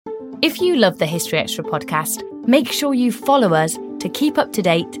If you love the History Extra podcast, make sure you follow us to keep up to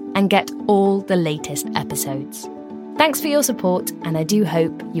date and get all the latest episodes. Thanks for your support, and I do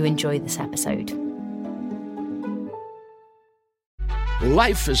hope you enjoy this episode.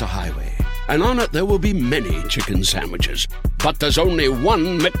 Life is a highway, and on it there will be many chicken sandwiches. But there's only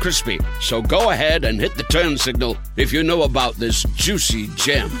one McCrispy. So go ahead and hit the turn signal if you know about this juicy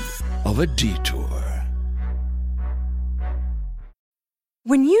gem of a detour.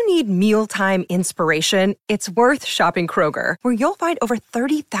 When you need mealtime inspiration, it's worth shopping Kroger, where you'll find over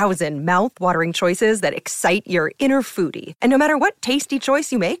 30,000 mouth-watering choices that excite your inner foodie. And no matter what tasty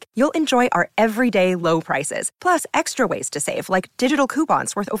choice you make, you'll enjoy our everyday low prices, plus extra ways to save, like digital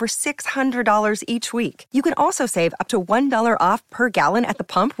coupons worth over $600 each week. You can also save up to $1 off per gallon at the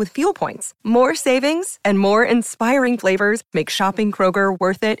pump with fuel points. More savings and more inspiring flavors make shopping Kroger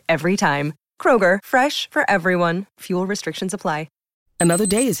worth it every time. Kroger, fresh for everyone. Fuel restrictions apply. Another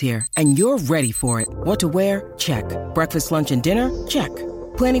day is here, and you're ready for it. What to wear? Check. Breakfast, lunch, and dinner? Check.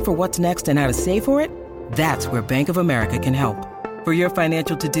 Planning for what's next and how to save for it? That's where Bank of America can help. For your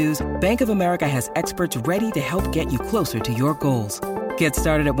financial to-dos, Bank of America has experts ready to help get you closer to your goals. Get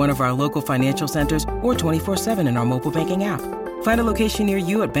started at one of our local financial centers or 24/7 in our mobile banking app. Find a location near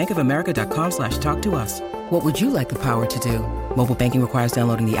you at bankofamerica.com/talktous. What would you like the power to do? Mobile banking requires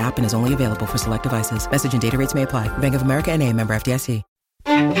downloading the app and is only available for select devices. Message and data rates may apply. Bank of America NA, member FDIC.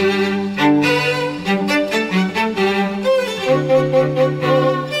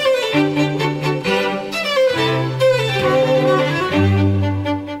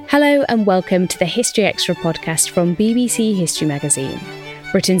 Hello and welcome to the History Extra podcast from BBC History Magazine,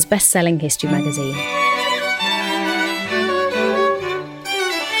 Britain's best-selling history magazine.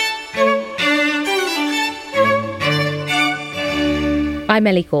 I'm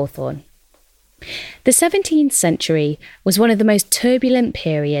Ellie Cawthorne. The 17th century was one of the most turbulent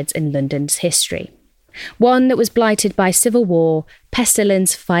periods in London's history, one that was blighted by civil war,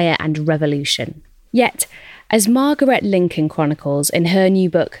 pestilence, fire and revolution. Yet, as Margaret Lincoln chronicles in her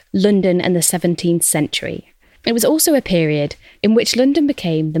new book, London and the 17th Century, it was also a period in which London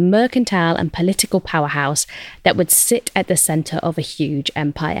became the mercantile and political powerhouse that would sit at the centre of a huge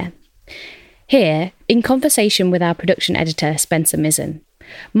empire. Here, in conversation with our production editor Spencer Mizzen,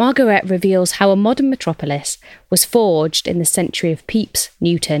 Margaret reveals how a modern metropolis was forged in the century of Pepys,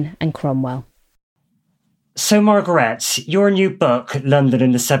 Newton and Cromwell. So, Margaret, your new book, London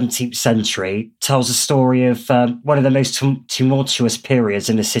in the 17th Century, tells a story of one of the most tumultuous periods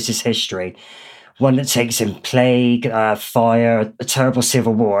in the city's history, one that takes in plague, fire, a terrible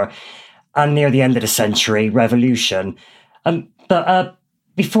civil war, and near the end of the century, revolution. But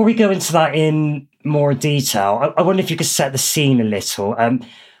before we go into that in more detail, I wonder if you could set the scene a little.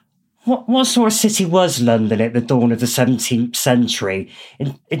 What sort of city was London at the dawn of the 17th century?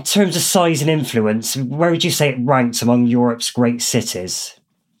 In terms of size and influence, where would you say it ranked among Europe's great cities?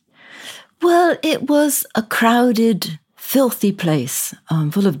 Well, it was a crowded, filthy place,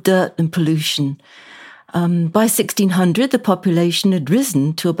 full of dirt and pollution. By 1600, the population had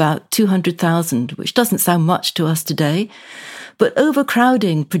risen to about 200,000, which doesn't sound much to us today. But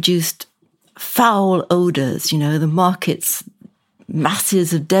overcrowding produced foul odours, the markets,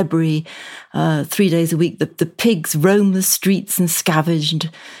 masses of debris, 3 days a week. The pigs roamed the streets and scavenged,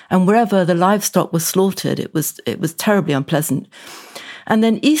 and wherever the livestock was slaughtered, it was terribly unpleasant. And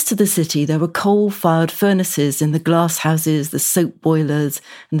then east of the city, there were coal-fired furnaces in the glass houses, the soap boilers,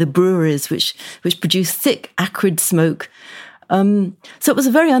 and the breweries, which produced thick, acrid smoke. So it was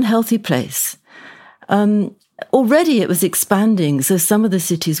a very unhealthy place. Already it was expanding, so some of the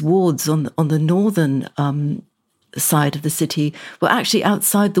city's wards on the northern side of the city were actually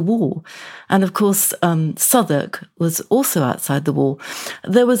outside the wall. And of course, Southwark was also outside the wall.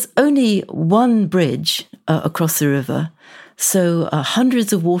 There was only one bridge across the river, so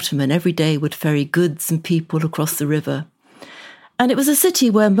hundreds of watermen every day would ferry goods and people across the river. And it was a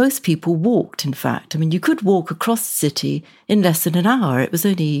city where most people walked, in fact. I mean, you could walk across the city in less than an hour. It was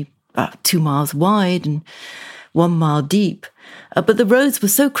only about 2 miles wide and 1 mile deep. But the roads were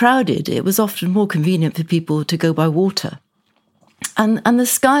so crowded, it was often more convenient for people to go by water. And the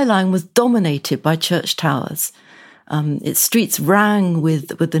skyline was dominated by church towers. Its streets rang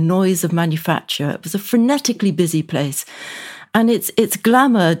with the noise of manufacture. It was a frenetically busy place. And its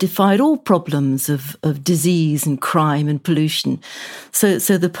glamour defied all problems of disease and crime and pollution. So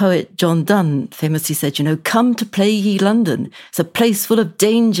the poet John Donne famously said, come to plaguey London. It's a place full of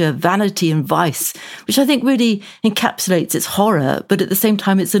danger, vanity and vice, which I think really encapsulates its horror, but at the same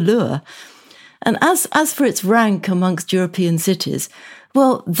time its allure. And as for its rank amongst European cities,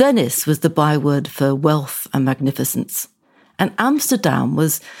 well, Venice was the byword for wealth and magnificence. And Amsterdam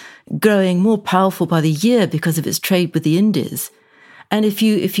was growing more powerful by the year because of its trade with the Indies. And if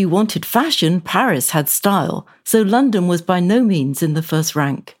you wanted fashion, Paris had style. So London was by no means in the first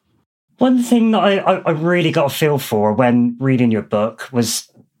rank. One thing that I really got a feel for when reading your book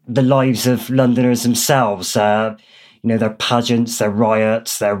was the lives of Londoners themselves. Their pageants, their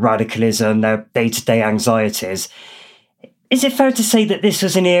riots, their radicalism, their day-to-day anxieties. Is it fair to say that this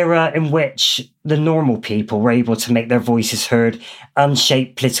was an era in which the normal people were able to make their voices heard and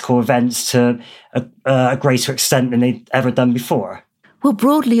shape political events to a greater extent than they'd ever done before? Well,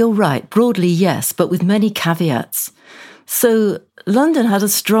 broadly, you're right. Broadly, yes, but with many caveats. So London had a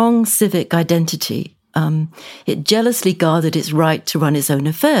strong civic identity. It jealously guarded its right to run its own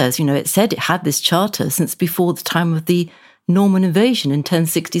affairs. It said it had this charter since before the time of the Norman invasion in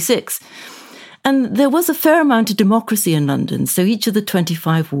 1066. And there was a fair amount of democracy in London. So each of the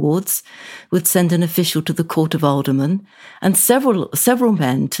 25 wards would send an official to the Court of Aldermen and several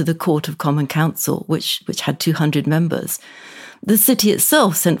men to the Court of Common Council, which had 200 members. The city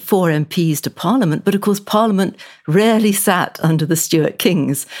itself sent 4 MPs to Parliament, but of course Parliament rarely sat under the Stuart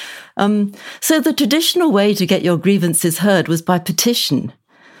kings. So the traditional way to get your grievances heard was by petition.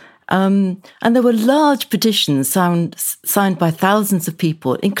 And there were large petitions signed by thousands of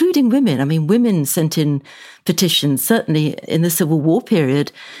people, including women. I mean, women sent in petitions. Certainly in the Civil War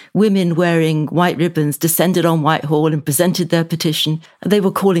period, women wearing white ribbons descended on Whitehall and presented their petition. They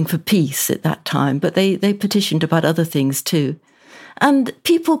were calling for peace at that time, but they petitioned about other things too. And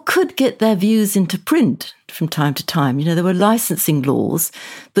people could get their views into print from time to time. There were licensing laws,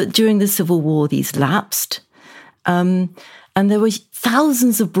 but during the Civil War, these lapsed. And there were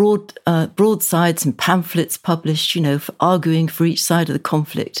thousands of broadsides and pamphlets published, for arguing for each side of the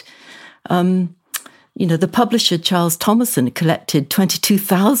conflict. The publisher, Charles Thomason, collected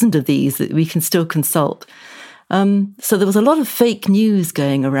 22,000 of these that we can still consult. So there was a lot of fake news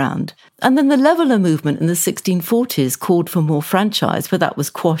going around. And then the Leveller movement in the 1640s called for more franchise, but that was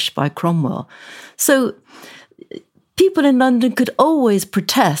quashed by Cromwell. So people in London could always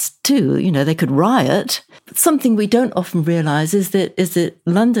protest too. They could riot. But something we don't often realise is that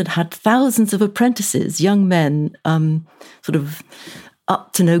London had thousands of apprentices, young men, sort of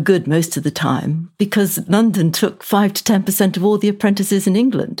up to no good most of the time, because London took 5 to 10% of all the apprentices in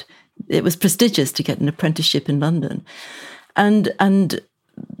England. It was prestigious to get an apprenticeship in London. And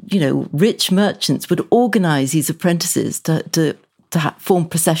rich merchants would organise these apprentices to form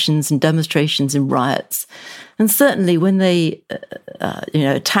processions and demonstrations and riots. And certainly when they,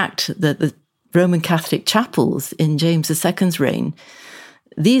 attacked the Roman Catholic chapels in James II's reign,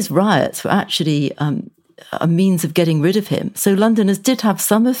 these riots were actually a means of getting rid of him. So Londoners did have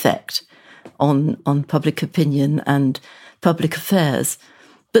some effect on public opinion and public affairs.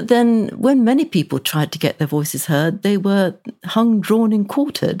 But then when many people tried to get their voices heard, they were hung, drawn and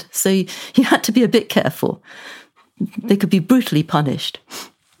quartered. So you had to be a bit careful. They could be brutally punished.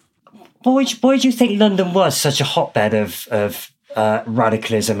 Why do you think London was such a hotbed of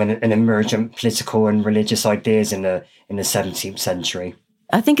radicalism and emergent political and religious ideas in the 17th century?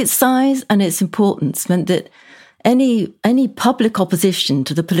 I think its size and its importance meant that any public opposition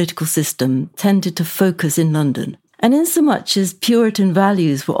to the political system tended to focus in London. And insomuch as Puritan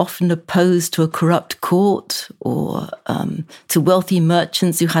values were often opposed to a corrupt court or to wealthy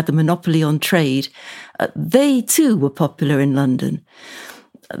merchants who had the monopoly on trade, they too were popular in London.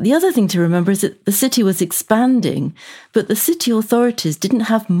 The other thing to remember is that the city was expanding, but the city authorities didn't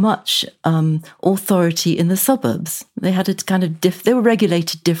have much authority in the suburbs. They had a kind of they were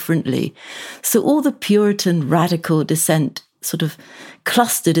regulated differently. So all the Puritan radical dissent sort of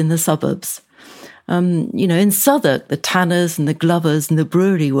clustered in the suburbs. In Southwark, the tanners and the glovers and the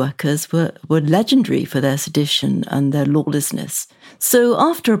brewery workers were legendary for their sedition and their lawlessness. So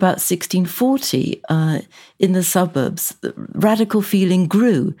after about 1640, in the suburbs, the radical feeling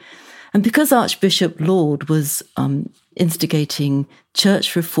grew. And because Archbishop Laud was instigating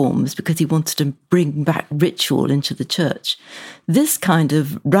church reforms because he wanted to bring back ritual into the church, this kind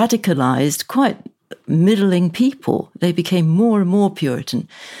of radicalized quite middling people. They became more and more Puritan.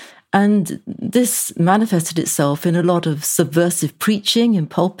 And this manifested itself in a lot of subversive preaching in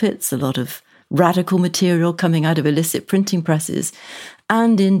pulpits, a lot of radical material coming out of illicit printing presses,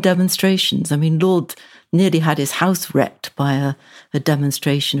 and in demonstrations. I mean, Laud nearly had his house wrecked by a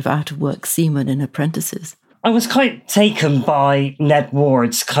demonstration of out-of-work seamen and apprentices. I was quite taken by Ned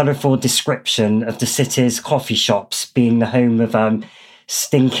Ward's colourful description of the city's coffee shops being the home of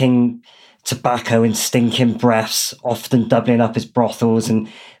stinking tobacco and stinking breaths, often doubling up as brothels, and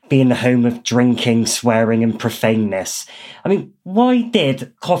being the home of drinking, swearing and profaneness. I mean, why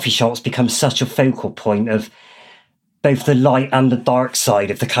did coffee shops become such a focal point of both the light and the dark side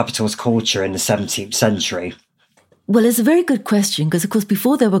of the capital's culture in the 17th century? Well, it's a very good question because, of course,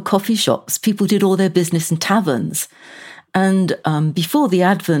 before there were coffee shops, people did all their business in taverns. And before the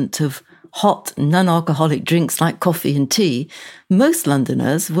advent of hot, non-alcoholic drinks like coffee and tea, most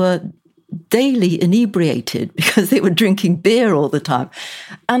Londoners were daily inebriated because they were drinking beer all the time.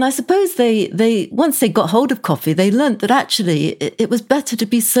 And I suppose they once they got hold of coffee, they learnt that actually it was better to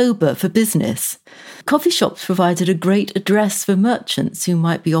be sober for business. Coffee shops provided a great address for merchants who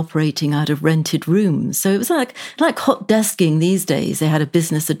might be operating out of rented rooms. So it was like hot desking these days. They had a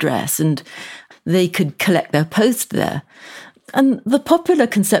business address and they could collect their post there. And the popular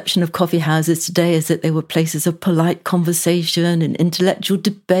conception of coffee houses today is that they were places of polite conversation and intellectual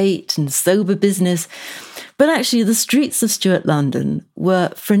debate and sober business. But actually, the streets of Stuart London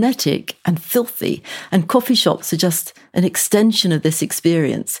were frenetic and filthy, and coffee shops are just an extension of this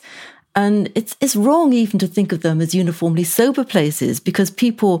experience. And it's wrong even to think of them as uniformly sober places because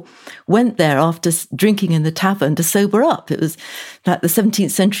people went there after drinking in the tavern to sober up. It was like the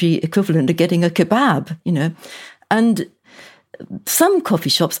 17th century equivalent of getting a kebab, And some coffee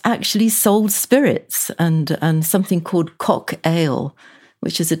shops actually sold spirits and something called cock ale,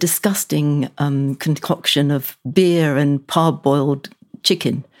 which is a disgusting concoction of beer and parboiled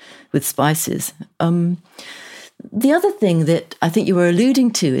chicken with spices. The other thing that I think you were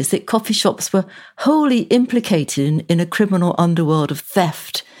alluding to is that coffee shops were wholly implicated in a criminal underworld of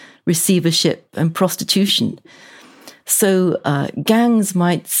theft, receivership, and prostitution. So gangs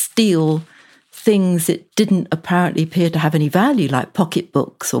might steal things that didn't apparently appear to have any value, like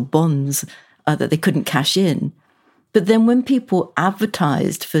pocketbooks or bonds that they couldn't cash in. But then when people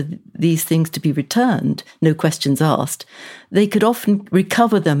advertised for these things to be returned, no questions asked, they could often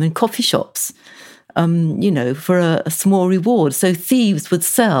recover them in coffee shops, for a small reward. So thieves would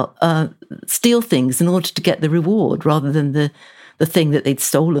steal things in order to get the reward rather than the thing that they'd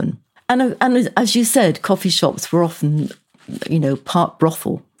stolen. And as you said, coffee shops were often, part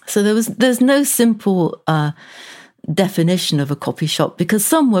brothel. So there's no simple definition of a coffee shop because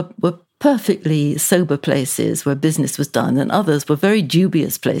some were perfectly sober places where business was done and others were very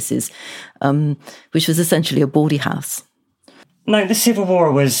dubious places, which was essentially a bawdy house. Now, the Civil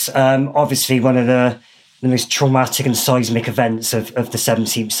War was obviously one of the most traumatic and seismic events of the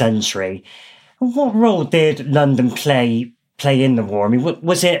 17th century. What role did London play in the war? I mean, would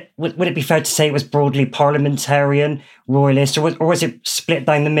it be fair to say it was broadly parliamentarian, royalist, or was it split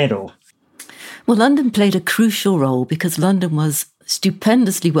down the middle? Well, London played a crucial role because London was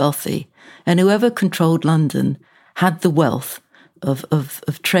stupendously wealthy, and whoever controlled London had the wealth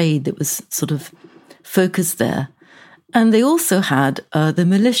of trade that was sort of focused there. And they also had the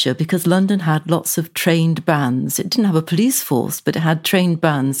militia because London had lots of trained bands. It didn't have a police force, but it had trained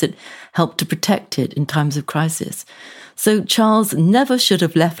bands that helped to protect it in times of crisis. So Charles never should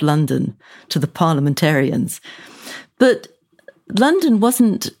have left London to the parliamentarians. But London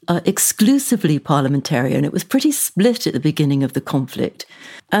wasn't exclusively parliamentarian. It was pretty split at the beginning of the conflict.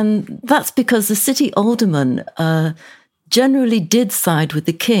 And that's because the city aldermen generally did side with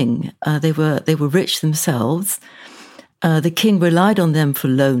the king. They were rich themselves. The king relied on them for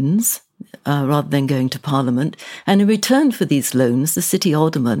loans rather than going to Parliament. And in return for these loans, the city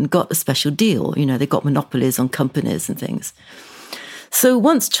aldermen got a special deal. They got monopolies on companies and things. So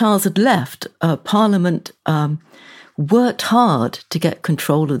once Charles had left, Parliament worked hard to get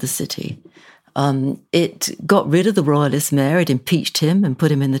control of the city. It got rid of the royalist mayor, it impeached him and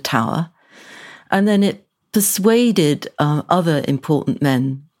put him in the Tower. And then it persuaded other important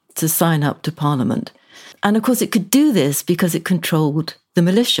men to sign up to Parliament. And of course, it could do this because it controlled the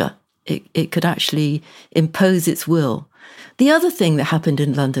militia. It could actually impose its will. The other thing that happened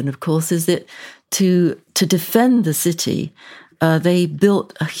in London, of course, is that to defend the city, they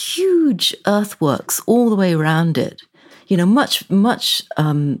built a huge earthworks all the way around it, much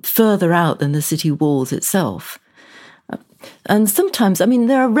further out than the city walls itself. And sometimes,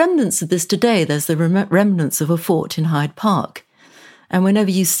 there are remnants of this today. There's the remnants of a fort in Hyde Park. And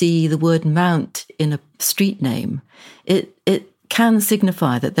whenever you see the word Mount in a street name, it can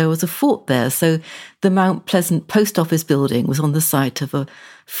signify that there was a fort there. So the Mount Pleasant post office building was on the site of a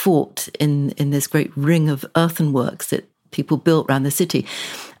fort in this great ring of earthenworks that people built around the city.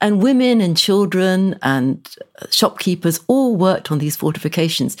 And women and children and shopkeepers all worked on these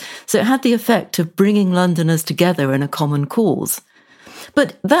fortifications. So it had the effect of bringing Londoners together in a common cause.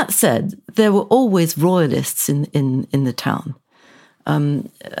 But that said, there were always royalists in the town. And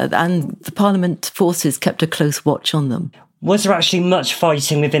the Parliament forces kept a close watch on them. Was there actually much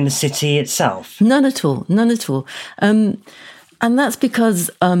fighting within the city itself? None at all. And that's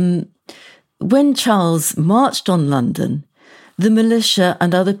because when Charles marched on London, the militia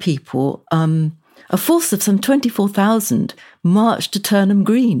and other people, a force of some 24,000, marched to Turnham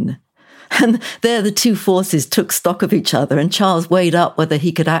Green. And there the two forces took stock of each other, and Charles weighed up whether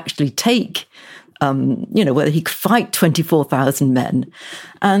he could actually take, whether he could fight 24,000 men.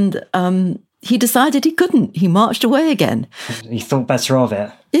 And he decided he couldn't. He marched away again. He thought better of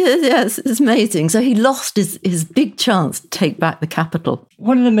it. Yes, it's amazing. So he lost his big chance to take back the capital.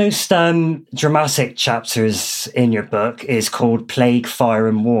 One of the most dramatic chapters in your book is called Plague, Fire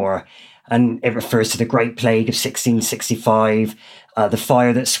and War. And it refers to the Great Plague of 1665, the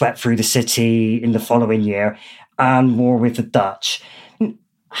fire that swept through the city in the following year, and war with the Dutch.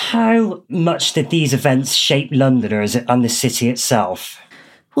 How much did these events shape Londoners and the city itself?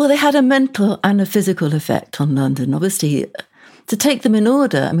 Well, they had a mental and a physical effect on London. Obviously, to take them in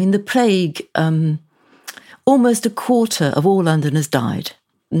order, I mean, the plague, almost a quarter of all Londoners died.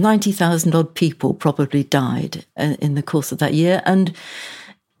 90,000 odd people probably died in the course of that year. And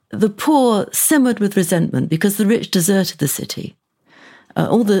the poor simmered with resentment because the rich deserted the city.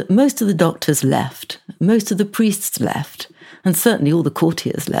 Most of the doctors left, most of the priests left, and certainly all the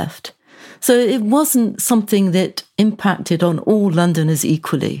courtiers left. So it wasn't something that impacted on all Londoners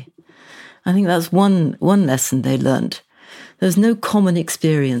equally. I think that's one lesson they learnt. There's no common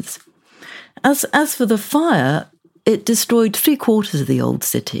experience. As for the fire, it destroyed 3/4 of the old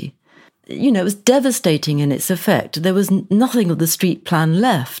city. It was devastating in its effect. There was nothing of the street plan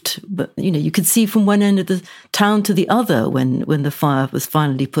left. But, you could see from one end of the town to the other when the fire was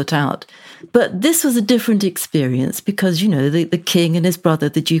finally put out. But this was a different experience because, the king and his brother,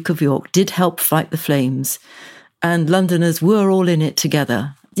 the Duke of York, did help fight the flames. And Londoners were all in it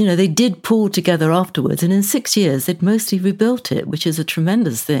together. They did pull together afterwards. And in 6 years, they'd mostly rebuilt it, which is a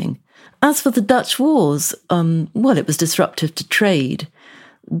tremendous thing. As for the Dutch wars, it was disruptive to trade.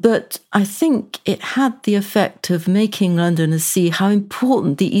 But I think it had the effect of making Londoners see how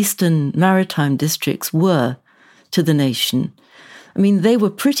important the eastern maritime districts were to the nation. I mean, they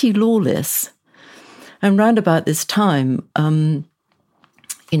were pretty lawless. And round about this time,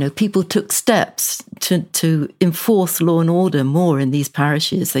 people took steps to enforce law and order more in these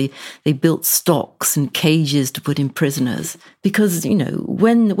parishes. They built stocks and cages to put in prisoners. Because,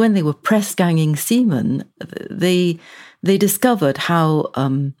 when they were press-ganging seamen, they discovered how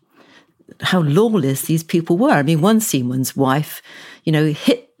lawless these people were. I mean, one seaman's wife,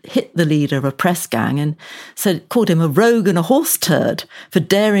 hit the leader of a press gang and called him a rogue and a horse turd for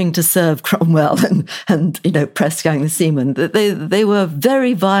daring to serve Cromwell and press gang the seamen. They were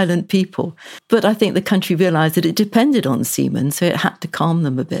very violent people. But I think the country realised that it depended on seamen, so it had to calm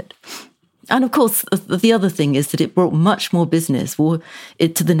them a bit. And of course, the other thing is that it brought much more business to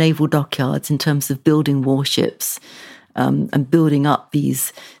the naval dockyards in terms of building warships. And building up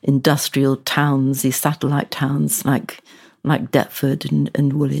these industrial towns, these satellite towns like Deptford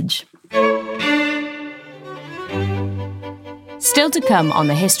and Woolwich. Still to come on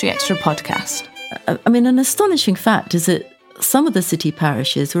the History Extra podcast. I mean, an astonishing fact is that some of the city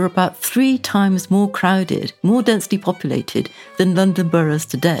parishes were about 3 times more crowded, more densely populated than London boroughs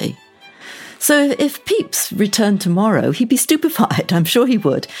today. So if Pepys returned tomorrow, he'd be stupefied. I'm sure he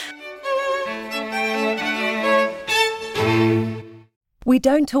would. We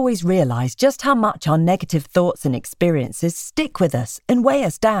don't always realise just how much our negative thoughts and experiences stick with us and weigh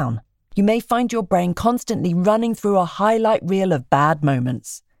us down. You may find your brain constantly running through a highlight reel of bad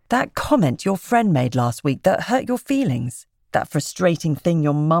moments. That comment your friend made last week that hurt your feelings. That frustrating thing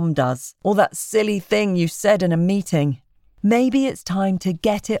your mum does. Or that silly thing you said in a meeting. Maybe it's time to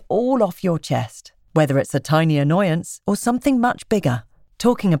get it all off your chest. Whether it's a tiny annoyance or something much bigger.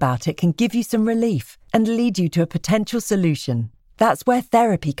 Talking about it can give you some relief and lead you to a potential solution. That's where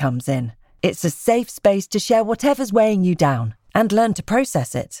therapy comes in. It's a safe space to share whatever's weighing you down and learn to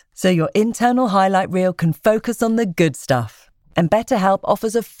process it, so your internal highlight reel can focus on the good stuff. And BetterHelp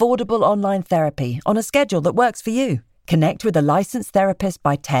offers affordable online therapy on a schedule that works for you. Connect with a licensed therapist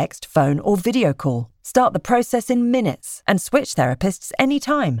by text, phone, or video call. Start the process in minutes and switch therapists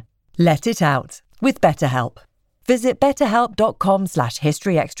anytime. Let it out with BetterHelp. Visit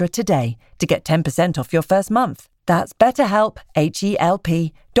betterhelp.com/historyextra today to get 10% off your first month. That's BetterHelp,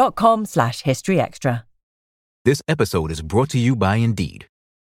 HELP.com/historyextra. This episode is brought to you by Indeed.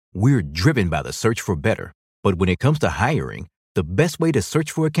 We're driven by the search for better, but when it comes to hiring, the best way to search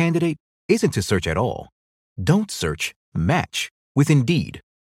for a candidate isn't to search at all. Don't search, match with Indeed.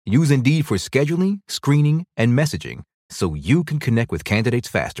 Use Indeed for scheduling, screening, and messaging so you can connect with candidates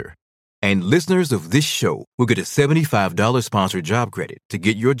faster. And listeners of this show will get a $75 sponsored job credit to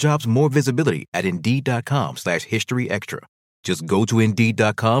get your jobs more visibility at Indeed.com/historyextra. Just go to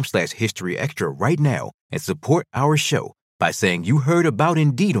Indeed.com/History Extra right now and support our show by saying you heard about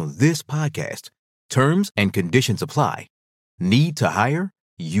Indeed on this podcast. Terms and conditions apply. Need to hire?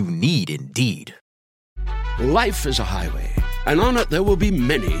 You need Indeed. Life is a highway, and on it there will be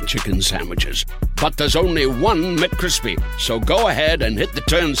many chicken sandwiches. But there's only one McCrispy. So go ahead and hit the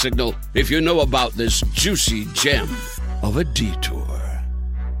turn signal if you know about this juicy gem of a detour.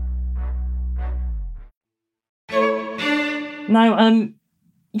 Now,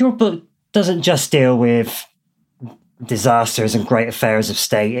 your book doesn't just deal with disasters and great affairs of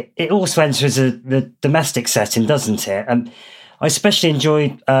state. It also enters the domestic setting, doesn't it? I especially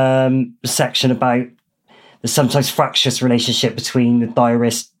enjoyed the section about the sometimes fractious relationship between the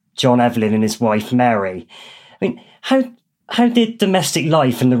diarist John Evelyn and his wife Mary. I mean, how did domestic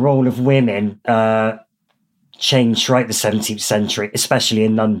life and the role of women change throughout the 17th century, especially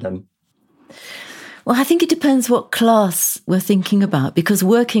in London? Well, I think it depends what class we're thinking about, because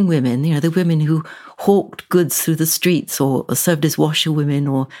working women, the women who hawked goods through the streets or served as washerwomen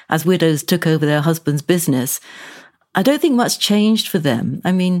or as widows took over their husband's business, I don't think much changed for them.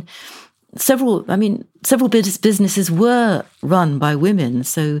 Several businesses were run by women.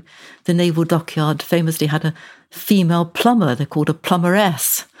 So the Naval Dockyard famously had a female plumber. They're called a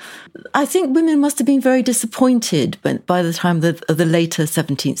plumberess. I think women must have been very disappointed by the time of the later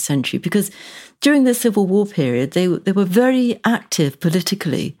 17th century, because during the Civil War period, they were very active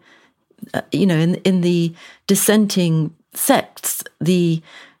politically. In the dissenting sects, the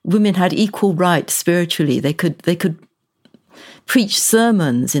women had equal rights spiritually. They could preach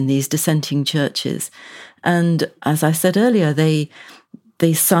sermons in these dissenting churches. And as I said earlier, they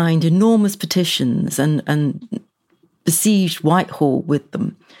signed enormous petitions and besieged Whitehall with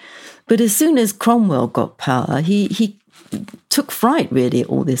them. But as soon as Cromwell got power, he took fright, really, at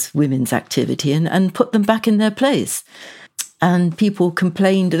all this women's activity and put them back in their place. And people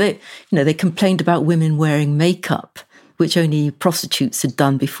complained, they complained about women wearing makeup, which only prostitutes had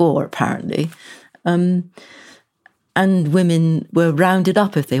done before, apparently. And women were rounded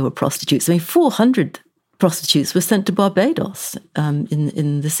up if they were prostitutes. 400 prostitutes were sent to Barbados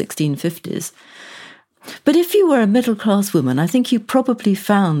in the 1650s. But if you were a middle-class woman, I think you probably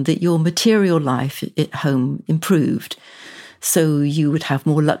found that your material life at home improved. So you would have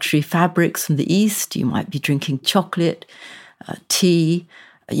more luxury fabrics from the East. You might be drinking chocolate, tea.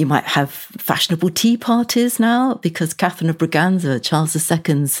 You might have fashionable tea parties now, because Catherine of Braganza, Charles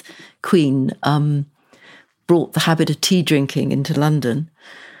II's queen, brought the habit of tea drinking into London.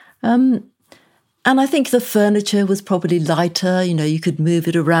 And I think the furniture was probably lighter. You could move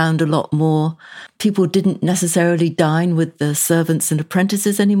it around a lot more. People didn't necessarily dine with the servants and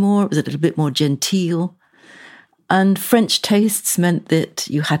apprentices anymore. It was a little bit more genteel. And French tastes meant that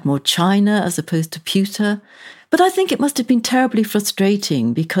you had more china as opposed to pewter. But I think it must have been terribly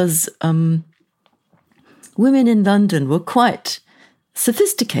frustrating, because women in London were quite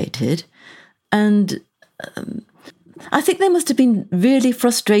sophisticated, and I think they must have been really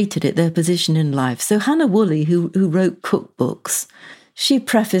frustrated at their position in life. So Hannah Woolley, who wrote cookbooks, she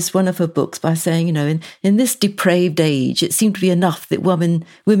prefaced one of her books by saying, in this depraved age, it seemed to be enough that women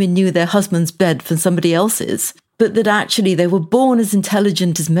knew their husband's bed from somebody else's, but that actually they were born as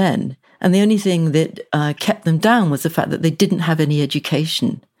intelligent as men. And the only thing that kept them down was the fact that they didn't have any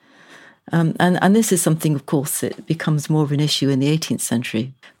education. And this is something, of course, that becomes more of an issue in the 18th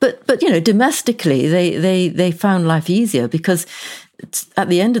century. But domestically, they found life easier, because at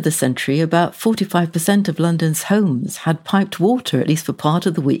the end of the century, about 45% of London's homes had piped water, at least for part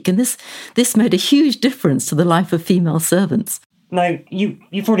of the week. And this made a huge difference to the life of female servants. Now,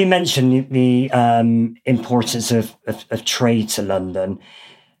 you've already mentioned the importance of trade to London.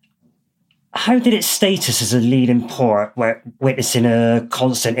 How did its status as a leading port, where witnessing a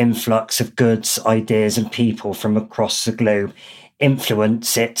constant influx of goods, ideas and people from across the globe,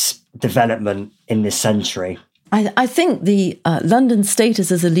 influence its development in this century? I think the London's status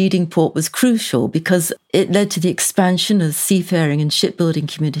as a leading port was crucial, because it led to the expansion of seafaring and shipbuilding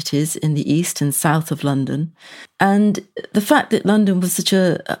communities in the east and south of London. And the fact that London was such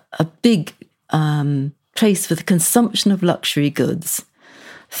a big place for the consumption of luxury goods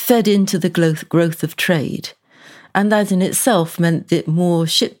fed into the growth of trade. And that in itself meant that more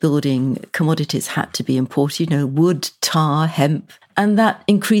shipbuilding commodities had to be imported, wood, tar, hemp, and that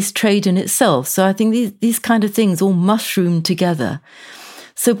increased trade in itself. So I think these kind of things all mushroomed together.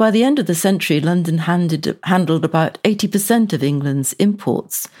 So by the end of the century, London handled about 80% of England's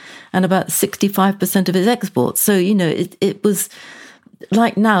imports and about 65% of its exports. So, it was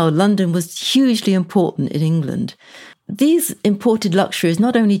like now, London was hugely important in England. these imported luxuries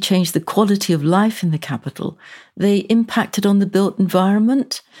not only changed the quality of life in the capital, they impacted on the built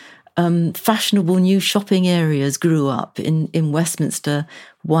environment. Fashionable new shopping areas grew up in Westminster,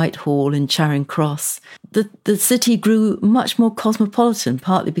 Whitehall and Charing Cross. The city grew much more cosmopolitan,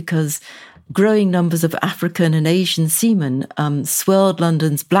 partly because growing numbers of African and Asian seamen swelled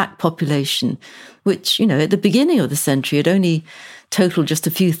London's black population, which, at the beginning of the century had only totaled just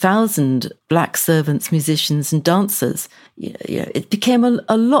a few thousand black servants, musicians and dancers. It became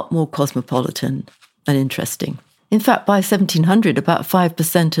a lot more cosmopolitan and interesting. In fact, by 1700, about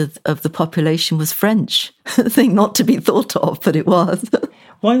 5% of the population was French. A thing not to be thought of, but it was.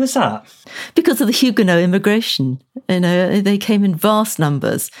 Why was that? Because of the Huguenot immigration. They came in vast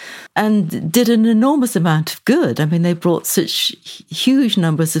numbers and did an enormous amount of good. I mean, they brought such huge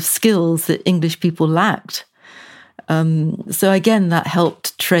numbers of skills that English people lacked. So again, that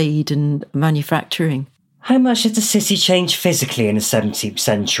helped trade and manufacturing. How much did the city change physically in the 17th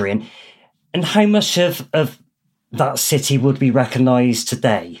century? And how much of that city would be recognised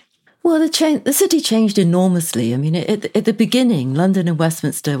today? Well, the city changed enormously. I mean, at the beginning, London and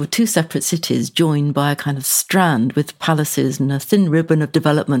Westminster were two separate cities joined by a kind of strand with palaces and a thin ribbon of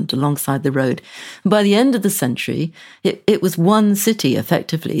development alongside the road. And by the end of the century, it was one city,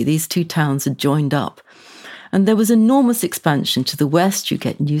 effectively. These two towns had joined up. And there was enormous expansion. To the west, you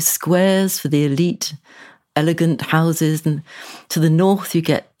get new squares for the elite, elegant houses, and to the north you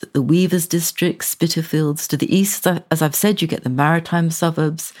get the weavers' districts, Spitalfields. To the east, as I've said, you get the maritime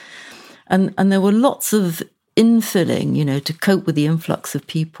suburbs, and there were lots of infilling, to cope with the influx of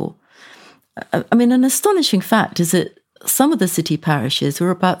people. I mean, an astonishing fact is that some of the city parishes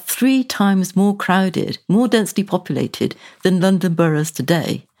were about 3 times more crowded, more densely populated than London boroughs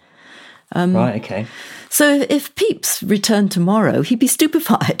today. Right, okay. So if Pepys returned tomorrow, he'd be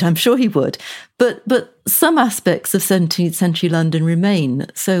stupefied. I'm sure he would. But some aspects of 17th century London remain.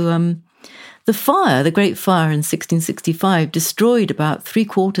 So the Great Fire in 1665 destroyed about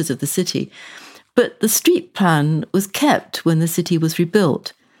 3/4 of the city. But the street plan was kept when the city was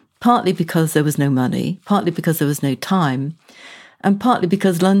rebuilt, partly because there was no money, partly because there was no time, and partly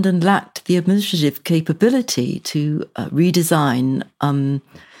because London lacked the administrative capability to redesign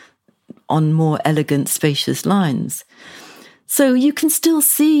on more elegant, spacious lines. So you can still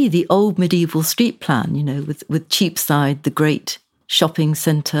see the old medieval street plan, with Cheapside, the great shopping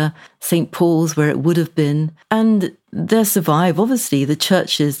centre, St. Paul's where it would have been. And there survive, obviously, the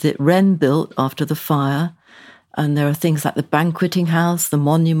churches that Wren built after the fire. And there are things like the Banqueting House, the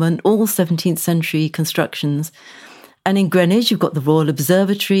Monument, all 17th century constructions. And in Greenwich, you've got the Royal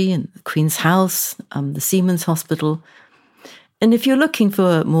Observatory and the Queen's House, the Seamen's Hospital. And if you're looking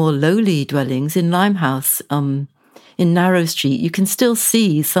for more lowly dwellings, in Limehouse, in Narrow Street, you can still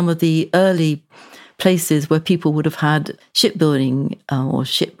see some of the early places where people would have had shipbuilding or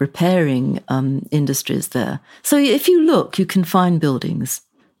ship repairing industries there. So if you look, you can find buildings,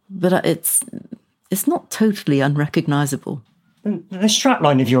 but it's not totally unrecognisable. The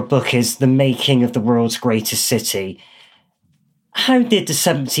strapline of your book is The Making of the World's Greatest City. How did the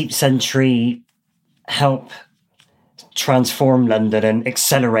 17th century help transform London and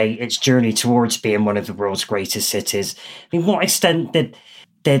accelerate its journey towards being one of the world's greatest cities? I mean, what extent did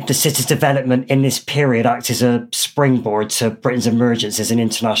the city's development in this period act as a springboard to Britain's emergence as an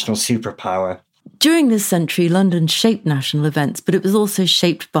international superpower? During this century, London shaped national events, but it was also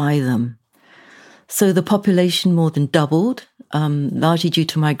shaped by them. So the population more than doubled, largely due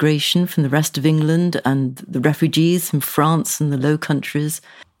to migration from the rest of England and the refugees from France and the Low Countries.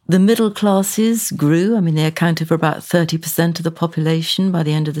 The middle classes grew. I mean, they accounted for about 30% of the population by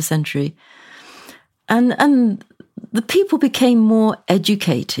the end of the century. And the people became more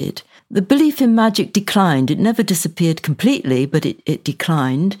educated. The belief in magic declined. It never disappeared completely, but it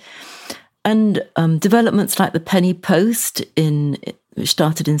declined. And developments like the penny post, which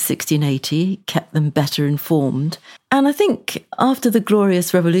started in 1680, kept them better informed. And I think after the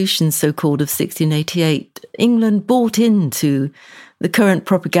Glorious Revolution, so-called, of 1688, England bought into the current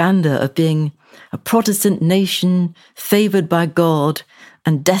propaganda of being a Protestant nation favoured by God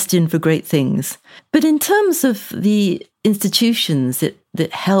and destined for great things. But in terms of the institutions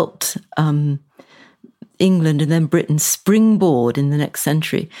that helped England and then Britain springboard in the next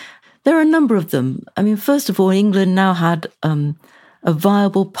century, there are a number of them. I mean, first of all, England now had a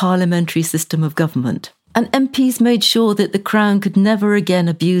viable parliamentary system of government. And MPs made sure that the Crown could never again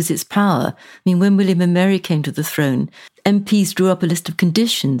abuse its power. I mean, when William and Mary came to the throne, MPs drew up a list of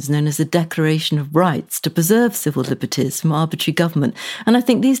conditions known as the Declaration of Rights to preserve civil liberties from arbitrary government. And I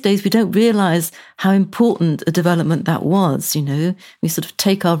think these days we don't realise how important a development that was, We sort of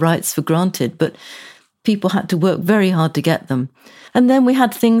take our rights for granted. But people had to work very hard to get them. And then we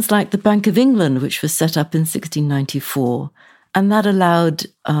had things like the Bank of England, which was set up in 1694. And that allowed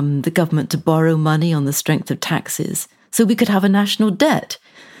the government to borrow money on the strength of taxes so we could have a national debt.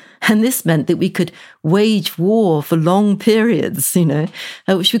 And this meant that we could wage war for long periods,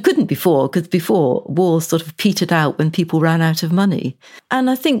 which we couldn't before, because before war sort of petered out when people ran out of money. And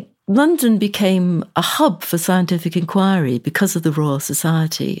I think London became a hub for scientific inquiry because of the Royal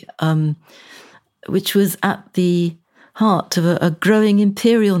Society, which was at the heart of a growing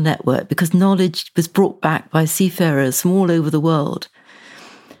imperial network because knowledge was brought back by seafarers from all over the world.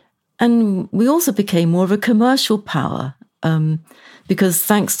 And we also became more of a commercial power because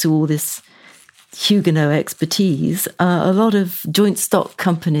thanks to all this Huguenot expertise, a lot of joint stock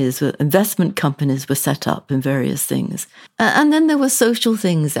companies, investment companies were set up in various things. And then there were social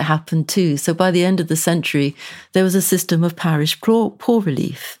things that happened too. So by the end of the century, there was a system of parish poor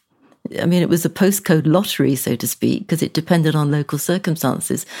relief. I mean, it was a postcode lottery, so to speak, because it depended on local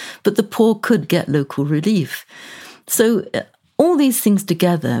circumstances, but the poor could get local relief. So all these things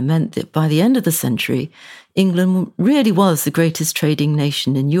together meant that by the end of the century, England really was the greatest trading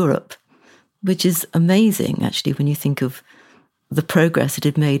nation in Europe, which is amazing, actually, when you think of the progress it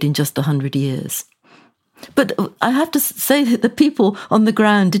had made in just 100 years. But I have to say that the people on the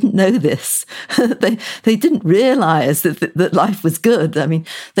ground didn't know this. They didn't realise that life was good. I mean,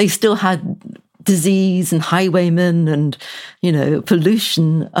 they still had disease and highwaymen and,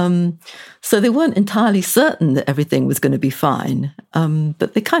 pollution. So they weren't entirely certain that everything was going to be fine.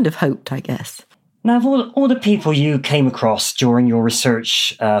 But they kind of hoped, I guess. Now, of all the people you came across during your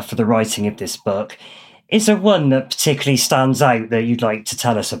research for the writing of this book, is there one that particularly stands out that you'd like to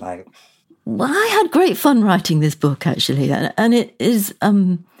tell us about? Well, I had great fun writing this book, actually, and it is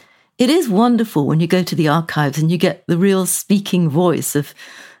wonderful when you go to the archives and you get the real speaking voice of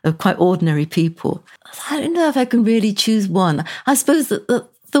quite ordinary people. I don't know if I can really choose one. I suppose that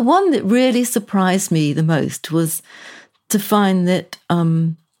the one that really surprised me the most was to find that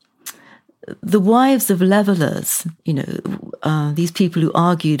the wives of levellers, these people who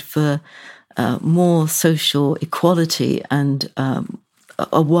argued for more social equality and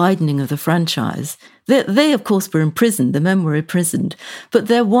a widening of the franchise. They, of course, were imprisoned. The men were imprisoned. But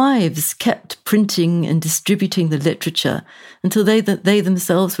their wives kept printing and distributing the literature until they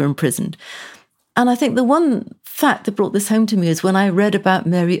themselves were imprisoned. And I think the one fact that brought this home to me is when I read about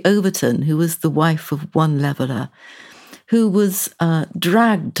Mary Overton, who was the wife of one leveller, who was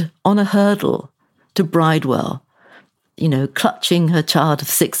dragged on a hurdle to Bridewell, clutching her child of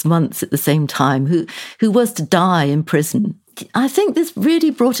 6 months at the same time, who was to die in prison. I think this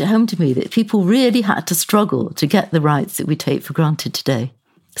really brought it home to me that people really had to struggle to get the rights that we take for granted today.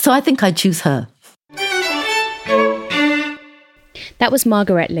 So I think I'd choose her. That was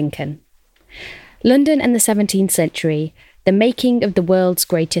Margaret Lincoln. London and the 17th Century, The Making of the World's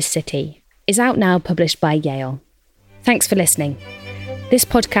Greatest City, is out now, published by Yale. Thanks for listening. This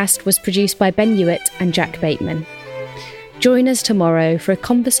podcast was produced by Ben Hewitt and Jack Bateman. Join us tomorrow for a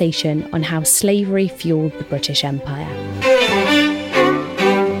conversation on how slavery fueled the British Empire.